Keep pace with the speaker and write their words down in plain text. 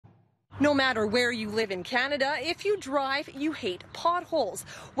No matter where you live in Canada, if you drive, you hate potholes.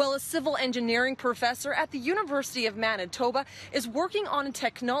 Well, a civil engineering professor at the University of Manitoba is working on a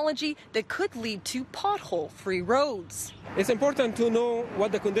technology that could lead to pothole-free roads. It's important to know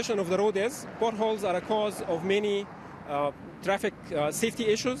what the condition of the road is. Potholes are a cause of many traffic safety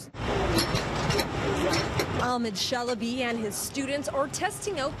issues. Ahmed Shalabi and his students are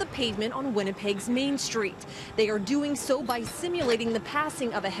testing out the pavement on Winnipeg's Main Street. They are doing so by simulating the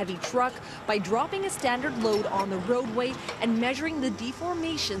passing of a heavy truck, by dropping a standard load on the roadway and measuring the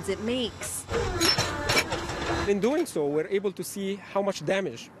deformations it makes. In doing so, we're able to see how much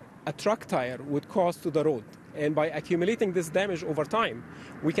damage a truck tire would cause to the road. And by accumulating this damage over time,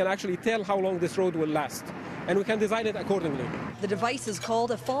 we can actually tell how long this road will last, and we can design it accordingly. The device is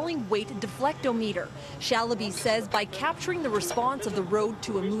called a falling weight deflectometer. Shalabi says by capturing the response of the road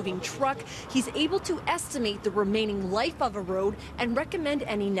to a moving truck, he's able to estimate the remaining life of a road and recommend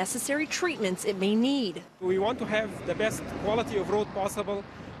any necessary treatments it may need. We want to have the best quality of road possible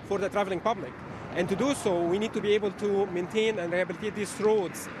for the traveling public. And to do so, we need to be able to maintain and rehabilitate these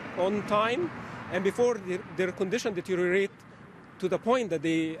roads on time and before their condition deteriorate to the point that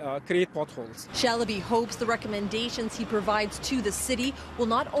they create potholes. Shalabi hopes the recommendations he provides to the city will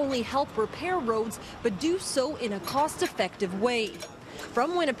not only help repair roads, but do so in a cost-effective way.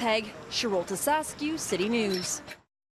 From Winnipeg, Cheryl Tasascu, City News.